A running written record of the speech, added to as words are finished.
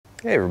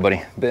Hey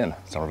everybody, Ben,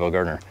 Summerville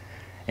Gardener,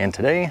 and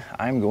today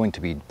I'm going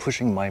to be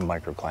pushing my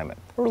microclimate,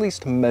 or at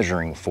least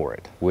measuring for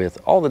it, with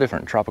all the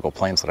different tropical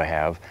plants that I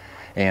have,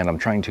 and I'm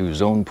trying to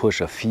zone push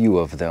a few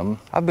of them.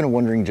 I've been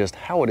wondering just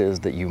how it is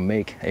that you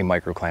make a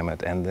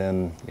microclimate, and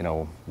then,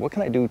 what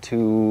can I do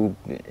to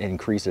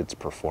increase its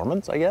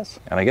performance, I guess?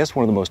 And I guess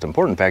one of the most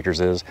important factors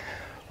is,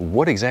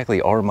 what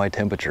exactly are my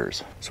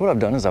temperatures? So what I've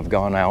done is I've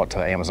gone out to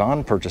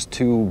Amazon, purchased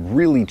two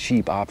really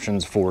cheap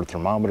options for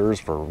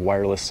thermometers for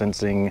wireless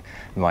sensing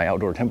my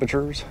outdoor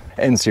temperatures.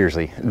 And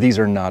seriously, these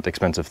are not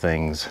expensive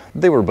things.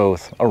 They were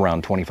both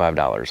around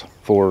 $25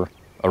 for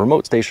a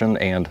remote station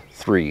and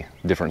 3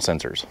 different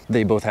sensors.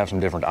 They both have some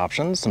different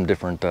options, some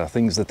different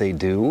things that they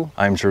do.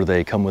 I'm sure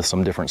they come with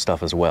some different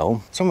stuff as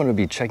well. So I'm going to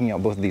be checking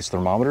out both of these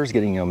thermometers,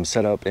 getting them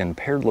set up in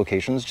paired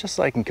locations just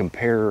so I can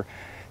compare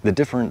the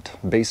different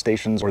base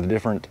stations or the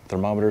different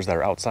thermometers that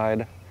are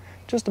outside,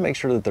 just to make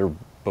sure that they're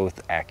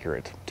both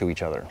accurate to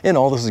each other. In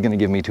all, this is going to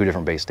give me 2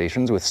 different base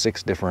stations with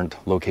 6 different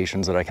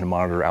locations that I can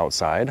monitor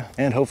outside,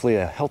 and hopefully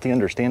a healthy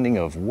understanding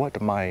of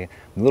what my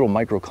little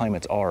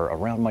microclimates are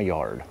around my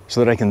yard,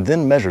 so that I can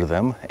then measure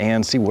them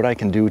and see what I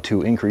can do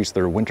to increase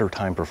their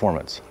wintertime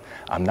performance.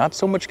 I'm not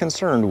so much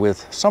concerned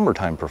with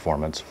summertime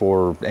performance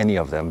for any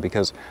of them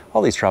because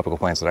all these tropical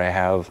plants that I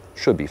have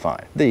should be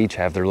fine. They each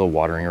have their little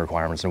watering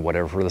requirements and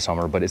whatever for the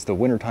summer, but it's the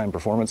wintertime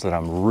performance that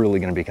I'm really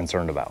going to be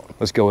concerned about.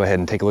 Let's go ahead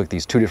and take a look at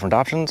these 2 different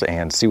options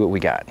and see what we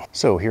got.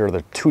 So here are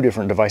the 2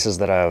 different devices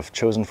that I've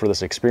chosen for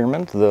this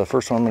experiment. The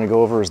first one I'm going to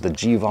go over is the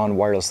G-Von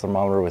wireless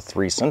thermometer with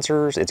 3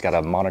 sensors. It's got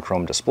a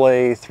monochrome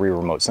display, 3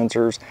 remote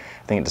sensors.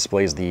 I think it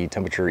displays the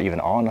temperature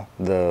even on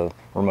the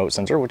remote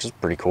sensor, which is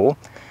pretty cool.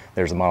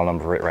 There's the model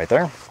number right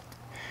there.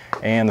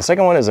 And the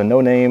second one is a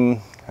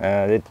no-name.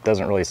 It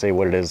doesn't really say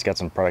what it is. It's got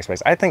some product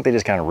specs. I think they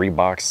just kind of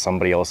reboxed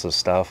somebody else's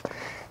stuff.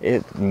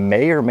 It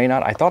may or may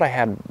not. I thought I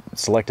had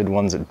selected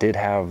ones that did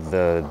have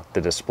the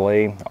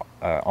display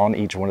on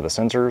each one of the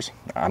sensors.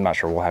 I'm not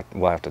sure.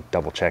 We'll have to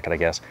double check it, I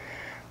guess.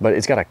 But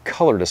it's got a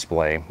color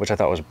display, which I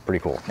thought was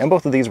pretty cool. And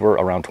both of these were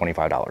around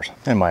 $25.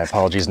 And my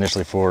apologies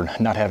initially for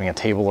not having a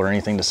table or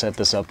anything to set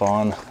this up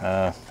on.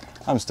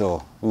 I'm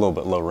still a little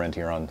bit low rent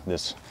here on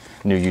this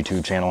new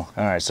YouTube channel.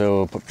 All right,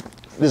 so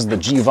this is the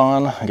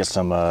G-Von. I got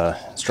some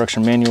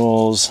instruction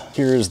manuals.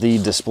 Here's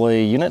the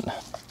display unit.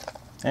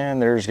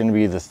 And there's gonna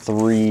be the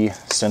 3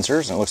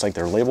 sensors. And it looks like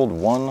they're labeled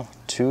 1,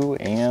 2,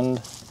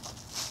 and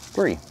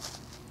 3.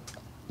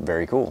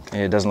 Very cool.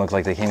 It doesn't look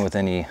like they came with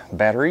any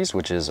batteries,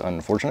 which is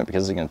unfortunate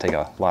because it's gonna take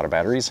a lot of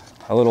batteries.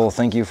 A little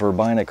thank you for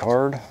buying a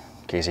card.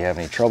 In case you have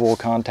any trouble,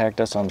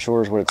 contact us, I'm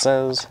sure is what it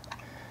says.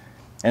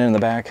 And in the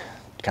back,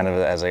 kind of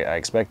as I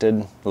expected,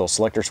 a little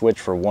selector switch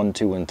for 1,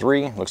 2, and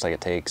 3. Looks like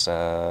it takes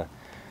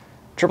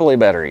AAA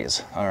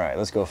batteries. All right,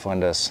 let's go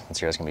find us. Let's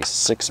see, there's gonna be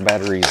 6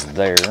 batteries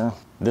there.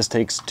 This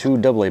takes 2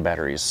 AA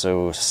batteries,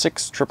 so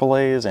 6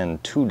 AAAs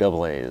and 2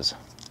 AAs.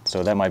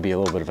 So that might be a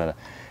little bit of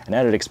an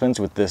added expense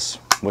with this,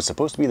 what's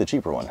supposed to be the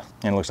cheaper one.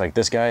 And it looks like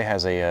this guy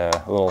has a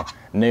little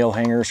nail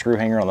hanger, screw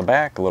hanger on the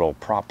back, a little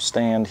prop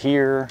stand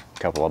here, a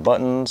couple of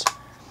buttons.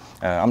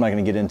 I'm not going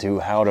to get into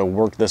how to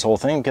work this whole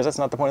thing because that's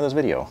not the point of this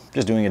video.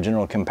 Just doing a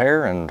general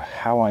compare and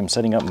how I'm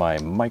setting up my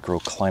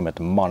microclimate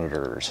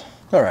monitors.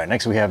 All right,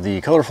 next we have the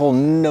colorful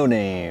No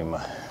Name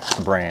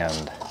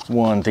brand.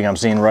 One thing I'm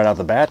seeing right out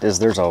the bat is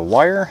there's a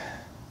wire,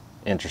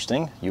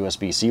 interesting,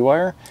 USB-C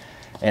wire,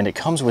 and it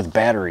comes with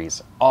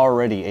batteries.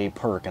 Already a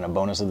perk and a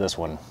bonus of this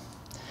one.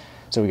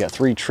 So we got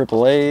 3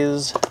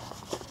 AAAs,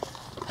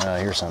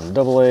 here's some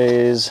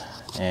AAs,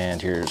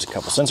 and here's a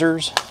couple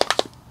sensors,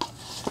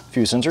 a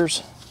few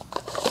sensors,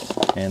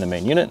 and the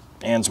main unit,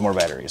 and some more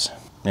batteries.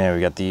 And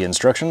we got the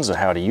instructions of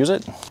how to use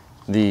it.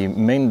 The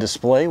main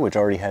display, which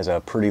already has a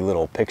pretty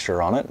little picture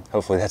on it.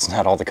 Hopefully that's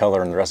not all the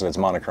color and the rest of it's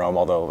monochrome,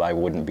 although I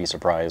wouldn't be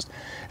surprised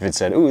if it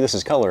said, ooh, this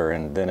is color,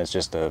 and then it's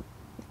just a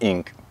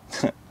ink.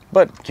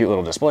 But cute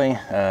little display.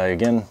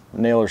 Again,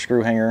 nail or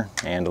screw hanger,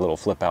 and a little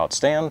flip out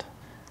stand.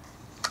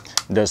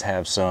 It does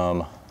have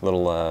some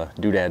little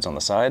doodads on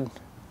the side.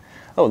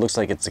 Oh, it looks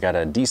like it's got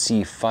a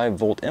DC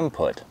 5-volt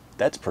input.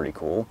 That's pretty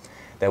cool.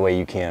 That way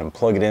you can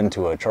plug it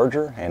into a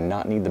charger and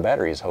not need the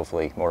batteries,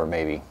 hopefully, or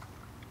maybe.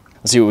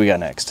 Let's see what we got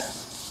next.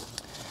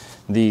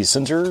 These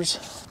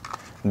sensors,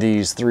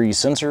 these 3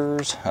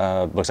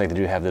 sensors, looks like they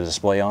do have the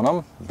display on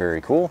them.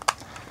 Very cool.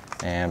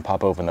 And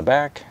pop open the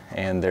back,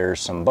 and there's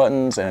some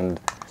buttons,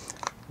 and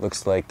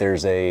looks like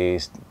there's a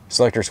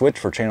selector switch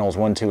for channels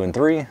 1, 2, and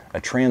 3,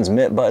 a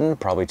transmit button,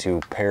 probably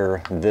to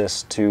pair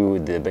this to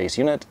the base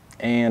unit,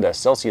 and a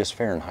Celsius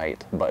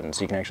Fahrenheit button,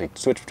 so you can actually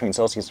switch between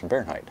Celsius and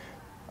Fahrenheit.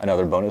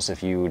 Another bonus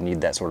if you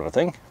need that sort of a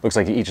thing. Looks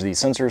like each of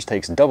these sensors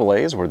takes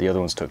AAs, where the other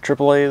ones took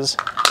AAAs.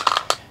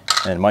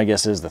 And my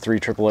guess is the 3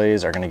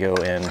 AAAs are gonna go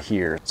in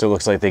here. So it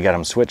looks like they got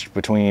them switched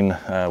between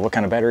what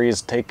kind of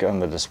batteries take on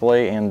the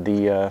display and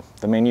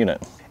the main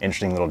unit.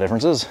 Interesting little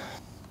differences.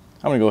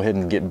 I'm gonna go ahead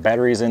and get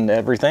batteries into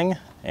everything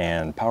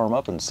and power them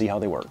up and see how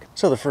they work.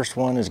 So the first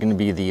one is gonna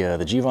be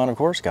the G-Von, of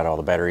course. Got all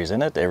the batteries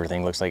in it.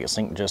 Everything looks like it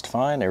synced just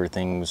fine.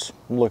 Everything's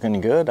looking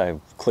good.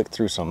 I've clicked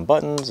through some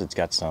buttons. It's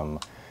got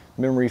some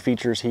memory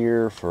features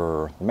here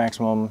for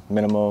maximum,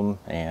 minimum,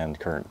 and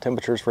current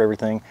temperatures for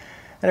everything.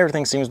 And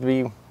everything seems to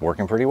be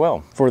working pretty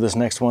well. For this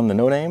next one, the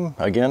no name,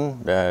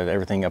 again,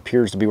 everything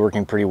appears to be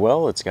working pretty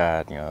well. It's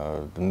got, you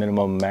know, the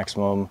minimum,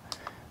 maximum,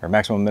 or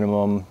maximum,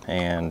 minimum,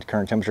 and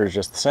current temperature is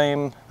just the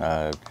same.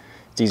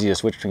 It's easy to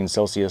switch between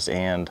Celsius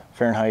and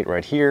Fahrenheit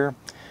right here.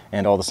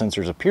 And all the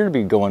sensors appear to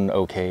be going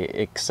okay,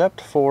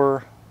 except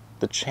for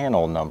the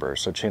channel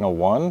numbers. So channel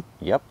 1,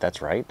 yep, that's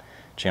right.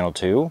 Channel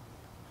 2,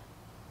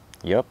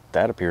 yep,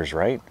 that appears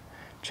right.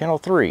 Channel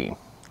 3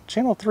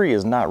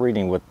 is not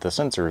reading what the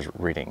sensor's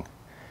reading.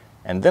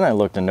 And then I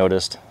looked and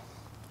noticed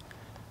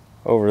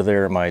over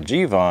there at my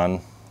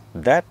GVON,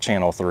 that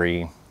channel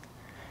 3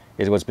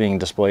 is what's being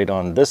displayed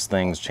on this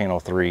thing's channel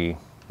 3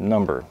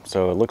 number.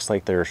 So it looks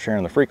like they're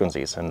sharing the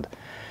frequencies. And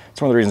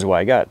it's one of the reasons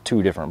why I got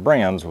 2 different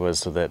brands, was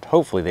so that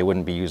hopefully they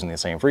wouldn't be using the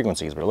same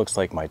frequencies. But it looks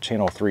like my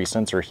channel 3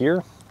 sensor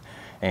here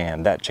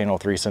and that channel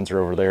 3 sensor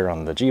over there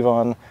on the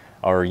GVON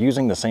are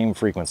using the same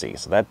frequency,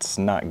 so that's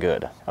not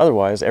good.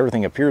 Otherwise,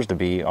 everything appears to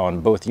be on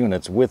both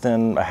units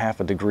within a half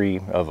a degree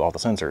of all the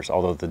sensors,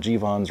 although the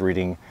GVON's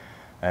reading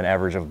an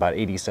average of about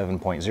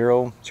 87.0,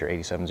 so you're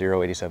 87.0,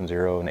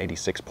 87.0, and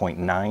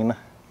 86.9.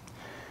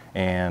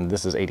 And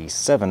this is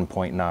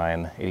 87.9,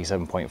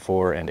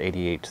 87.4, and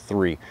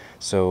 88.3.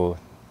 So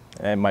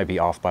it might be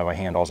off by my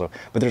hand also,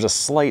 but there's a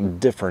slight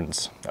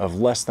difference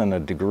of less than a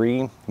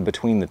degree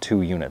between the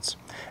 2 units.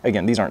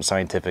 Again, these aren't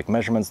scientific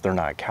measurements. They're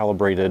not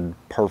calibrated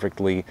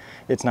perfectly.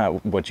 It's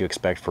not what you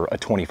expect for a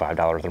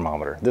 $25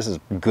 thermometer. This is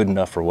good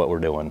enough for what we're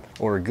doing,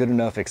 or good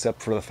enough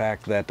except for the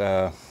fact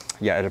that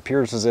yeah, it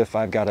appears as if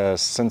I've got a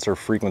sensor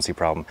frequency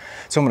problem.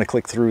 So I'm going to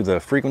click through the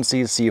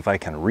frequencies, see if I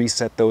can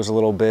reset those a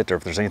little bit, or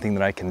if there's anything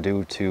that I can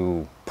do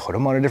to put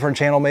them on a different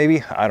channel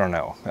maybe. I don't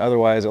know.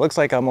 Otherwise, it looks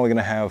like I'm only going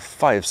to have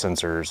 5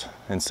 sensors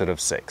instead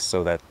of 6,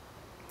 so that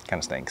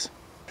kind of stinks.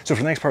 So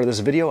for the next part of this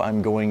video,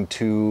 I'm going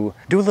to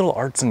do a little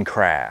arts and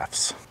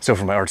crafts. So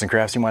for my arts and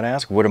crafts, you might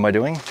ask, what am I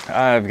doing?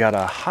 I've got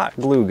a hot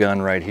glue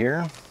gun right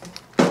here.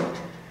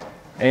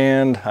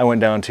 And I went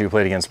down to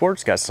Play It Again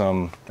Sports, got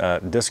some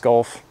disc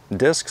golf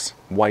discs,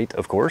 white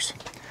of course,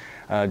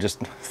 just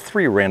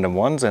 3 random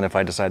ones, and if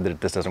I decide that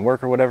this doesn't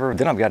work or whatever,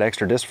 then I've got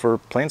extra discs for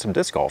playing some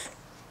disc golf.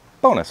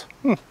 Bonus.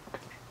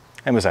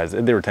 And besides,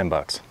 they were 10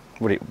 bucks.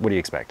 What do you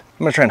expect?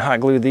 I'm gonna try and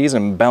hot glue these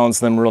and balance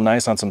them real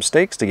nice on some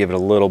stakes to give it a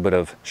little bit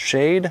of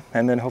shade,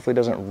 and then hopefully it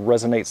doesn't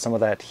resonate some of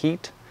that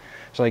heat,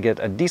 so I get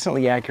a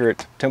decently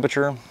accurate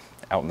temperature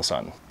out in the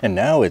sun. And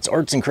now it's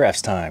arts and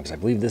crafts time, because I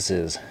believe this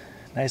is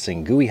nice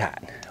and gooey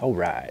hot. All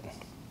right.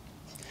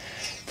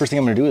 First thing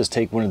I'm gonna do is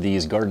take one of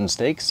these garden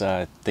stakes.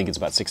 I think it's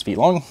about 6 feet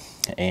long,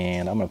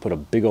 and I'm gonna put a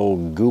big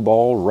old goo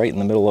ball right in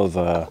the middle of,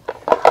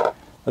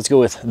 let's go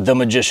with the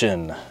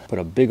Magician. Put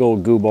a big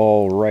old goo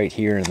ball right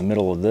here in the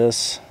middle of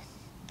this.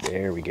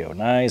 There we go,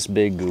 nice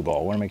big goo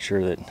ball. Wanna make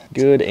sure that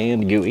good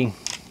and gooey.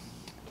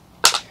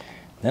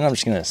 Then I'm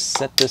just gonna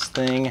set this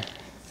thing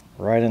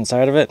right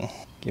inside of it.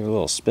 Give it a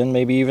little spin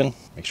maybe even.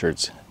 Make sure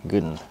it's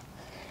good and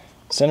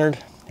centered.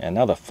 And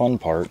now the fun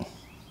part,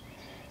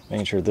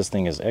 making sure this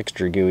thing is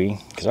extra gooey,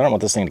 because I don't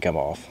want this thing to come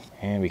off.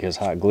 And because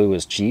hot glue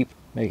is cheap,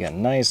 make a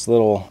nice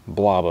little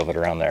blob of it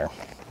around there.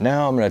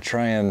 Now I'm gonna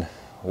try and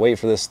wait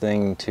for this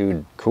thing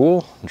to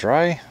cool,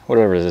 dry,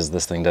 whatever it is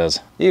this thing does,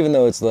 even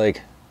though it's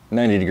like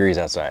 90 degrees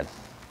outside.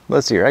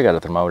 Let's see here, I got a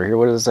thermometer here,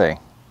 what does it say?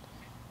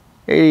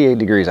 88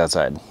 degrees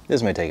outside.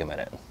 This may take a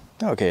minute.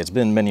 Okay, it's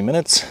been many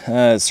minutes.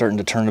 It's starting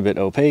to turn a bit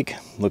opaque.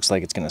 Looks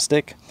like it's gonna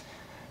stick.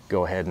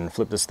 Go ahead and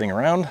flip this thing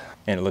around,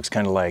 and it looks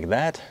kind of like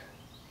that.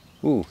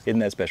 Ooh, isn't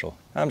that special?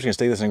 I'm just gonna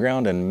stick this in the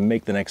ground and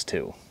make the next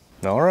 2.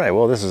 All right,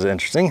 well, this is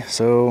interesting.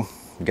 So,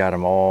 got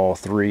them all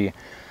 3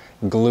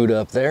 glued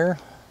up there.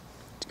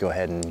 Let's go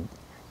ahead and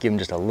give them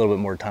just a little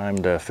bit more time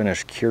to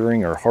finish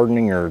curing or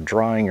hardening or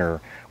drying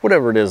or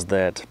whatever it is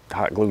that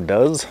hot glue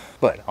does.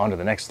 But on to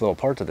the next little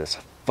part of this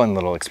fun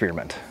little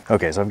experiment.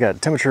 Okay, so I've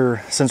got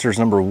temperature sensors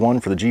number 1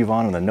 for the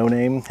GVON and the no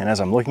name, and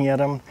as I'm looking at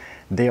them,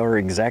 they are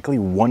exactly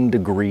 1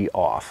 degree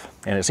off.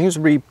 And it seems to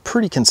be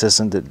pretty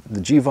consistent that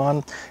the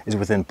GVON is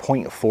within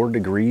 0.4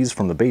 degrees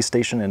from the base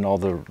station and all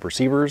the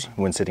receivers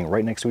when sitting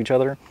right next to each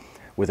other,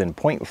 within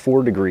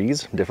 0.4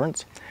 degrees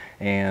difference.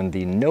 And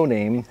the no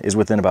name is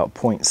within about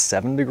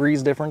 0.7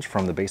 degrees difference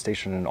from the base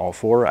station and all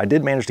 4. I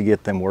did manage to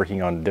get them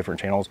working on different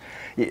channels.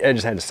 I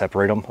just had to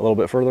separate them a little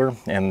bit further,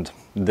 and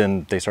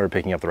then they started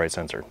picking up the right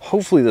sensor.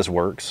 Hopefully this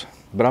works,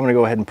 but I'm gonna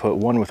go ahead and put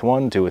 1 with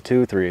 1, 2 with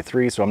 2, 3 with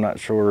 3, so I'm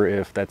not sure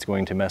if that's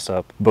going to mess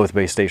up both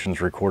base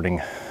stations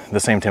recording the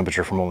same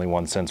temperature from only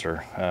 1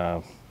 sensor.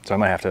 So I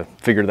might have to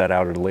figure that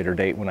out at a later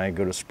date when I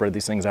go to spread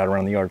these things out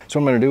around the yard. So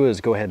what I'm gonna do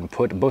is go ahead and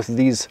put both of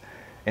these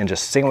and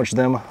just sandwich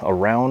them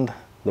around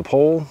the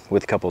pole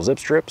with a couple zip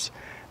strips.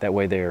 That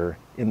way they're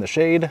in the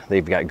shade,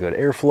 they've got good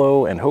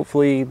airflow, and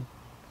hopefully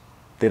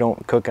they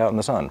don't cook out in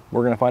the sun.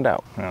 We're gonna find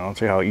out. Now let's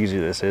see how easy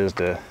this is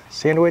to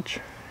sandwich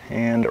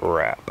and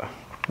wrap.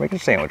 Make a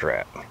sandwich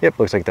wrap. Yep,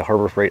 looks like the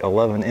Harbor Freight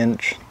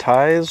 11-inch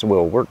ties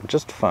will work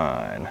just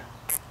fine.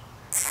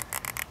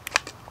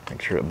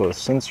 Make sure that both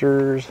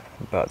sensors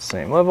are about the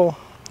same level.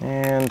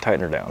 and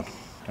tighten her down.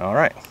 All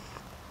right,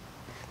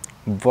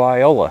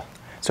 Viola.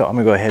 So I'm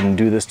gonna go ahead and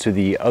do this to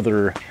the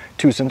other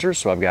two sensors.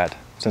 So I've got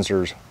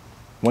sensors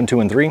 1, 2,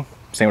 and 3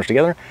 sandwiched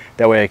together.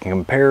 That way I can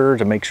compare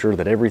to make sure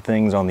that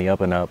everything's on the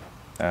up and up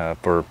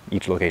for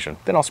each location.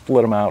 Then I'll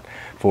split them out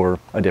for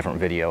a different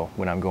video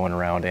when I'm going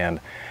around and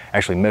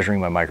actually measuring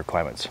my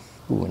microclimates.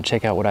 Ooh, and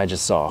check out what I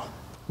just saw.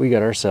 We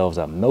got ourselves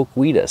a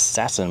milkweed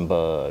assassin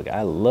bug.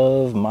 I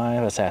love my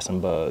assassin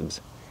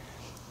bugs.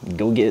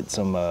 Go get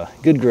some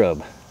good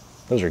grub.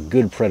 Those are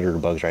good predator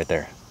bugs right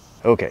there.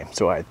 Okay,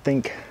 so I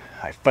think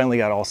I finally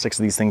got all 6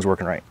 of these things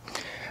working right.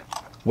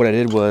 What I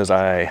did was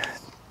I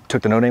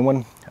took the no-name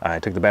one, I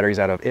took the batteries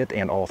out of it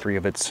and all 3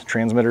 of its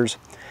transmitters.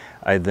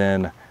 I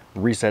then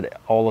reset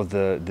all of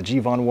the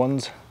GVON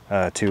ones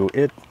to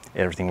it.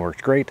 Everything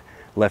worked great.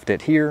 Left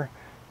it here,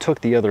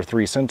 took the other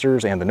 3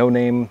 sensors and the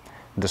no-name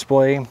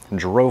display,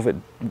 drove it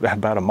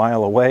about a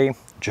mile away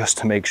just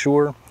to make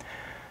sure,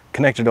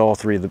 connected all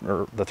 3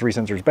 the 3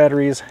 sensors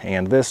batteries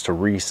and this to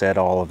reset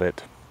all of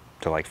it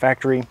to like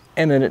factory,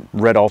 and then it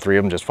read all 3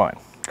 of them just fine.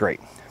 Great.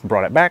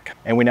 Brought it back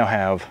and we now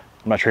have,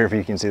 I'm not sure if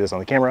you can see this on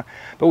the camera,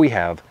 but we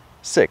have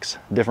 6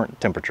 different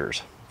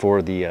temperatures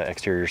for the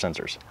exterior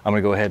sensors. I'm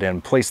gonna go ahead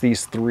and place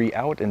these 3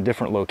 out in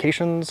different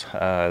locations,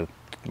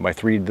 my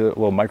 3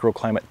 little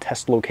microclimate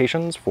test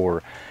locations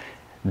for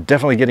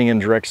definitely getting in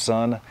direct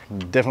sun,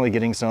 definitely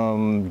getting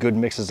some good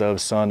mixes of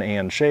sun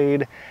and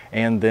shade,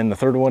 and then the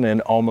 3rd one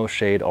in almost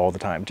shade all the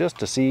time, just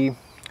to see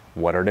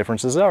what our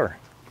differences are.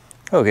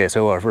 Okay,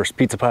 so our first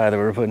pizza pie that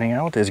we're putting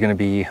out is gonna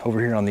be over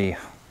here on the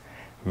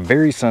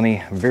very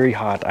sunny, very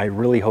hot. I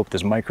really hope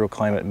this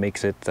microclimate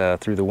makes it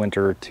through the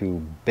winter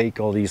to bake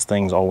all these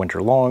things all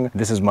winter long.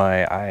 This is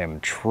I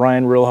am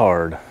trying real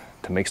hard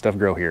to make stuff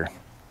grow here.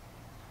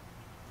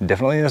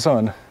 Definitely in the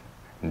sun,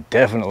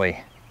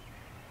 definitely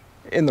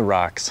in the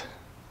rocks.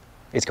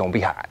 It's gonna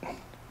be hot.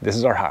 This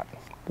is our hot.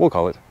 We'll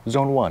call it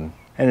zone 1.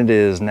 And it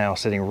is now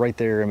sitting right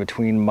there in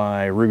between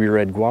my ruby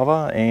red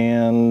guava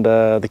and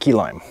the key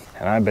lime.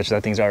 And I bet you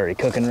that thing's already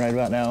cooking right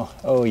about now.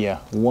 Oh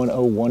yeah,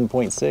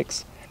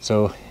 101.6.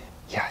 So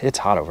yeah, it's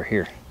hot over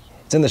here.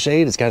 It's in the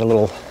shade. It's got a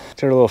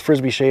little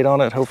frisbee shade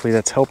on it. Hopefully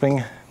that's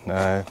helping.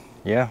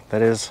 Yeah,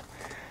 that is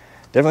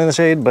definitely in the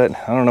shade, but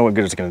I don't know what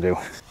good it's gonna do.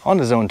 On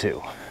to zone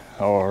 2,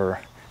 or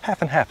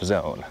half and half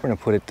zone. We're gonna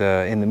put it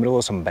in the middle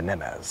of some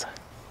bananas.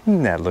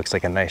 That looks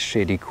like a nice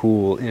shady,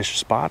 cool-ish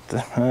spot.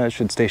 It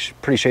should stay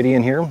pretty shady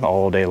in here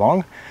all day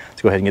long.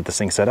 Let's go ahead and get this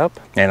thing set up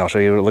and I'll show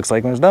you what it looks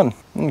like when it's done.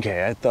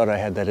 Okay, I thought I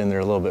had that in there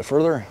a little bit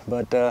further,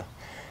 but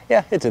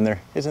yeah, it's in there.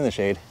 It's in the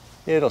shade.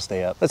 It'll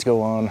stay up. Let's go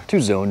on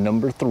to zone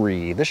number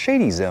 3, the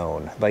shady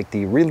zone, like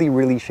the really,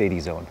 really shady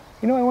zone.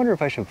 You know, I wonder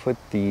if I should put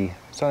the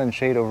sun and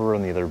shade over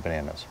on the other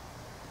bananas.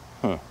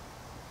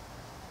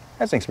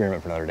 That's an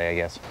experiment for another day, I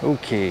guess.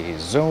 Okay,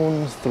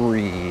 zone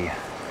 3,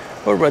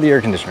 over by the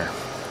air conditioner.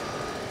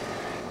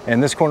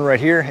 And this corner right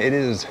here, it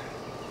is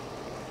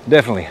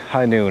definitely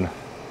high noon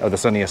of the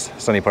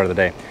sunny part of the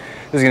day.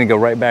 This is gonna go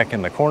right back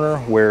in the corner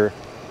where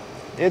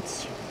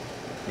it's,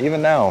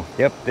 even now,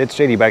 yep, it's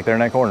shady back there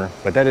in that corner.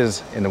 But that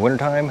is, in the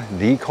wintertime,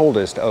 the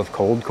coldest of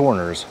cold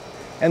corners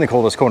and the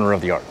coldest corner of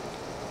the yard.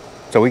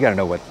 So we gotta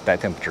know what that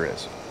temperature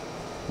is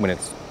when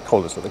it's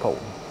coldest of the cold.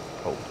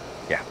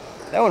 Yeah.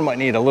 That one might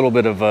need a little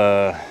bit of,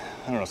 I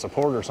don't know,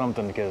 support or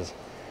something, because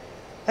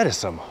that is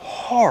some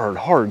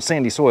hard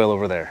sandy soil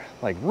over there.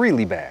 Like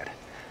really bad.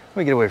 Let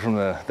me get away from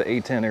the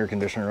A10 air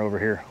conditioner over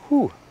here.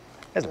 Whew,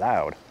 that's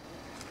loud.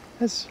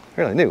 That's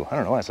fairly new. I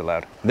don't know why it's so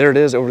loud. There it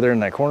is over there in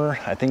that corner.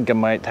 I think I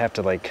might have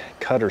to like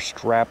cut or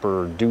strap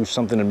or do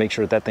something to make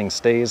sure that thing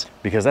stays,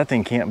 because that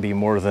thing can't be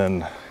more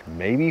than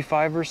maybe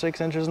 5 or 6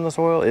 inches in the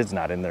soil. It's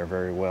not in there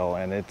very well,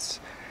 and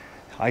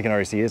I can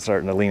already see it's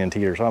starting to lean and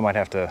teeter, so I might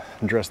have to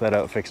dress that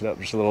up, fix it up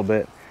just a little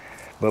bit.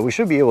 But we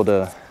should be able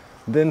to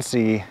then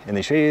see in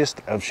the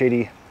shadiest of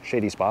shady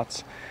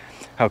spots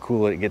how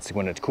cool it gets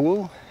when it's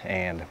cool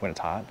and when it's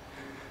hot.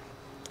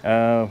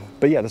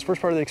 But yeah, this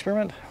first part of the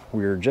experiment,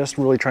 we're just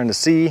really trying to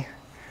see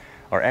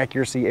our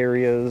accuracy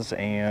areas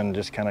and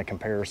just kind of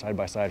compare side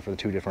by side for the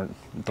 2 different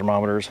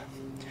thermometers.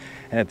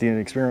 And at the end of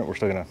the experiment, we're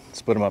still gonna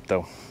split them up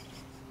though.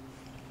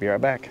 Be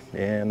right back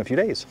in a few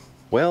days.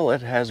 Well,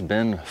 it has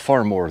been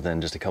far more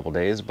than just a couple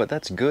days, but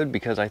that's good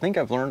because I think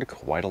I've learned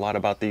quite a lot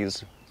about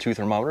these 2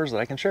 thermometers that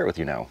I can share with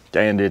you now.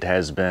 And it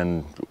has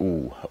been,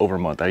 over a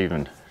month. I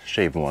even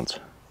shaved once.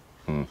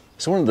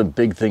 So one of the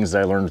big things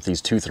that I learned with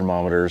these 2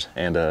 thermometers,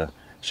 and a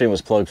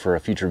shameless plug for a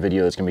future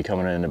video that's gonna be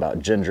coming in about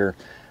ginger,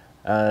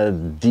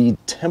 the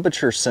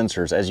temperature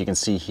sensors, as you can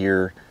see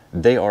here,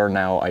 they are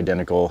now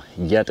identical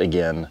yet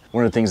again.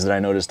 One of the things that I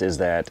noticed is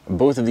that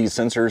both of these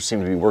sensors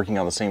seem to be working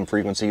on the same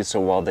frequency, so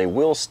while they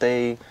will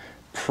stay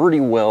pretty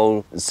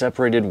well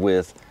separated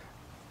with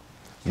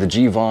the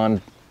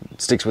GVON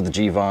sticks with the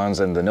GVONs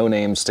and the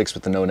no-names sticks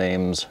with the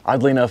no-names.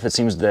 Oddly enough, it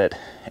seems that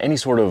any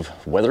sort of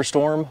weather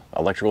storm,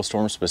 electrical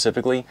storm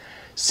specifically,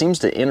 seems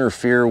to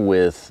interfere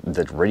with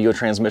the radio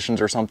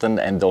transmissions or something,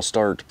 and they'll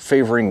start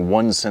favoring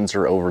one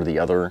sensor over the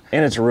other.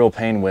 And it's a real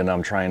pain when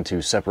I'm trying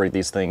to separate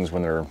these things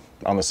when they're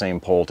on the same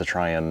pole to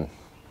try and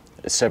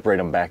separate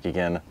them back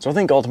again. So I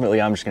think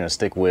ultimately I'm just gonna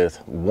stick with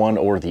one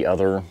or the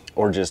other,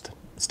 or just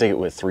stick it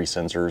with 3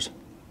 sensors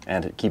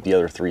and keep the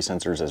other 3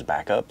 sensors as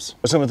backups.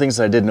 But some of the things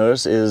that I did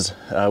notice is,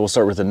 we'll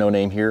start with the no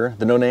name here.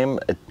 The no name,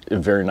 a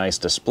very nice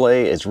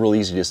display. It's real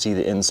easy to see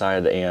the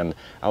inside and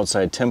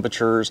outside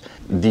temperatures.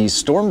 The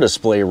storm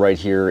display right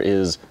here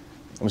is,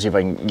 let me see if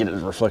I can get a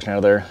reflection out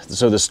of there.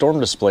 So the storm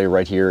display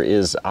right here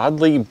is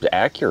oddly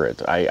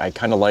accurate. I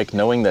kind of like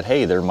knowing that,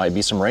 hey, there might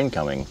be some rain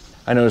coming.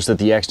 I noticed that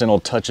the accidental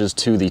touches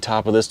to the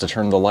top of this to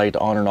turn the light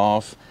on and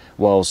off,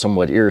 while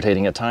somewhat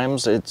irritating at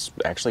times, it's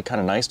actually kind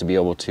of nice to be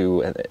able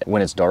to,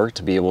 when it's dark,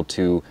 to be able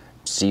to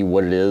see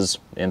what it is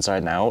inside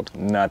and out.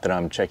 Not that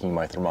I'm checking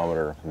my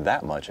thermometer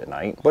that much at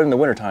night, but in the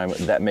wintertime,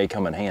 that may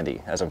come in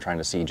handy as I'm trying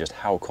to see just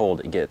how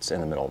cold it gets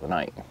in the middle of the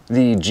night.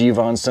 The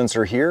GVON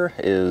sensor here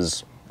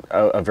is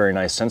a very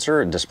nice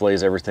sensor. It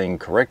displays everything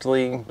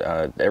correctly.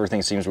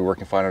 Everything seems to be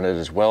working fine on it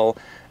as well.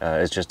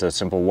 It's just a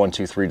simple 1,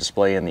 2, 3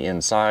 display on the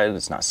inside.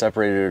 It's not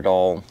separated at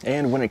all.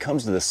 And when it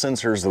comes to the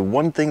sensors, the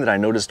one thing that I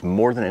noticed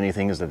more than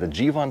anything is that the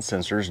GVON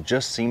sensors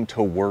just seem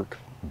to work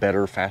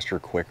better, faster,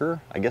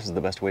 quicker, I guess is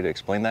the best way to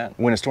explain that.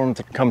 When a storm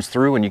comes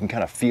through and you can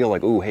kind of feel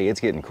like, oh, hey, it's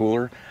getting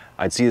cooler,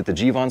 I'd see that the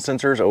GVON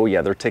sensors, oh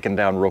yeah, they're ticking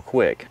down real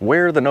quick.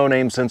 Where the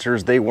no-name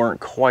sensors, they weren't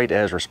quite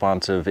as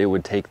responsive. It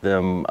would take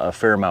them a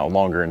fair amount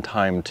longer in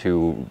time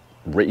to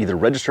either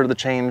register the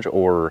change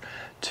or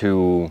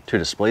to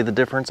display the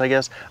difference, I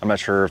guess. I'm not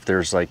sure if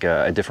there's like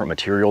a different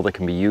material that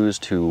can be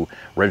used to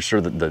register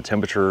the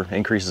temperature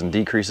increases and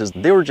decreases.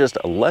 They were just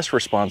less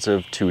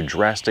responsive to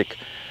drastic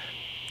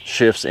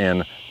shifts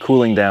in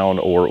cooling down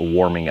or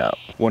warming up.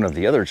 One of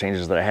the other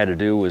changes that I had to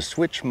do was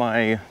switch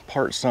my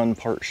part sun,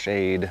 part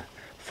shade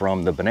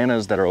from the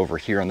bananas that are over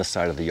here on this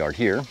side of the yard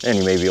here. And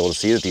you may be able to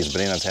see that these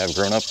bananas have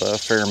grown up a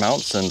fair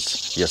amount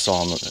since you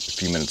saw them a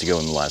few minutes ago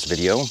in the last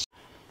video.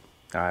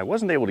 I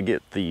wasn't able to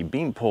get the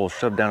bean pole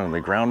shoved down in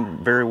the ground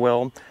very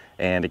well,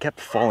 and it kept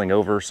falling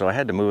over, so I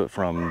had to move it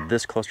from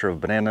this cluster of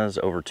bananas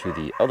over to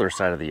the other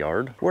side of the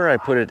yard, where I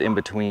put it in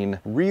between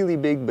really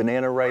big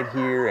banana right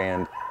here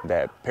and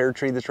that pear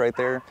tree that's right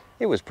there.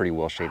 It was pretty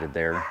well shaded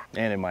there,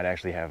 and it might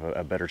actually have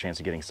a better chance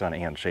of getting sun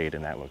and shade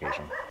in that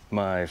location.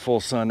 My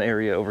full sun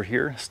area over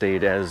here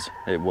stayed as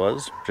it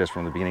was just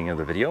from the beginning of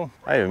the video.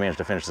 I even managed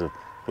to finish the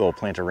little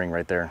planter ring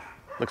right there.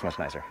 Looks much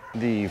nicer.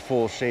 The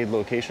full shade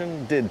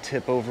location did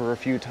tip over a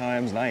few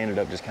times, and I ended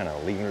up just kind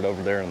of leaving it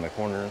over there in the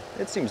corner.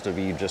 It seems to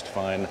be just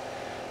fine.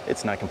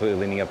 It's not completely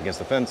leaning up against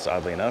the fence,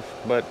 oddly enough,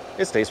 but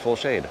it stays full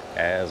shade,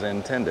 as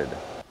intended.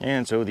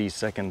 And so the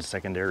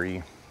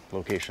secondary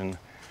location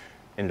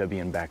ended up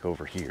being back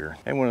over here.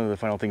 And one of the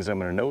final things I'm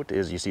going to note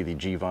is you see the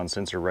GVON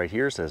sensor right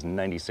here says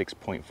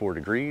 96.4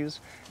 degrees.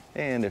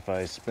 And if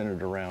I spin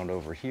it around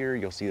over here,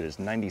 you'll see that it's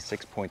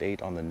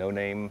 96.8 on the no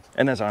name.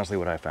 And that's honestly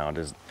what I found,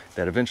 is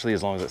that eventually,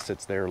 as long as it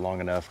sits there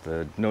long enough,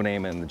 the no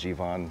name and the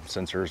GVON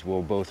sensors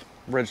will both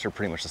register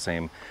pretty much the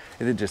same.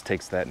 It just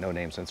takes that no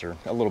name sensor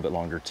a little bit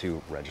longer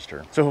to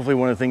register. So hopefully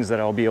one of the things that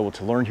I'll be able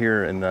to learn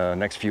here in the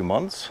next few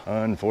months,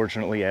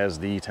 unfortunately, as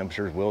the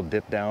temperatures will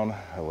dip down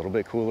a little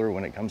bit cooler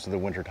when it comes to the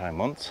wintertime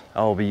months,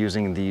 I'll be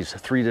using these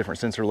 3 different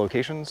sensor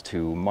locations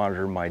to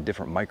monitor my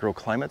different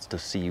microclimates to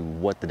see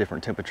what the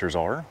different temperatures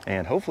are.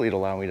 And hopefully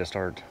it'll allow me to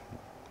start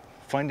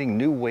finding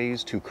new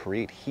ways to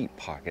create heat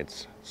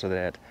pockets so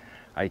that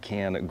I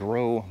can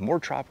grow more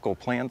tropical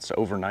plants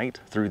overnight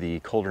through the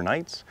colder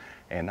nights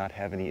and not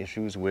have any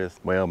issues with,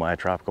 well, my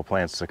tropical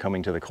plants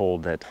succumbing to the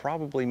cold. That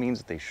probably means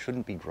that they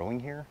shouldn't be growing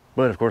here.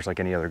 But of course, like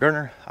any other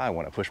gardener, I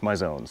want to push my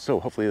zones. So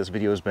hopefully this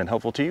video has been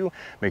helpful to you.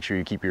 Make sure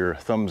you keep your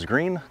thumbs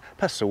green,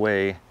 pests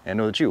away, and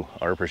know that you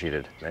are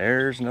appreciated.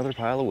 There's another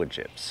pile of wood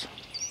chips.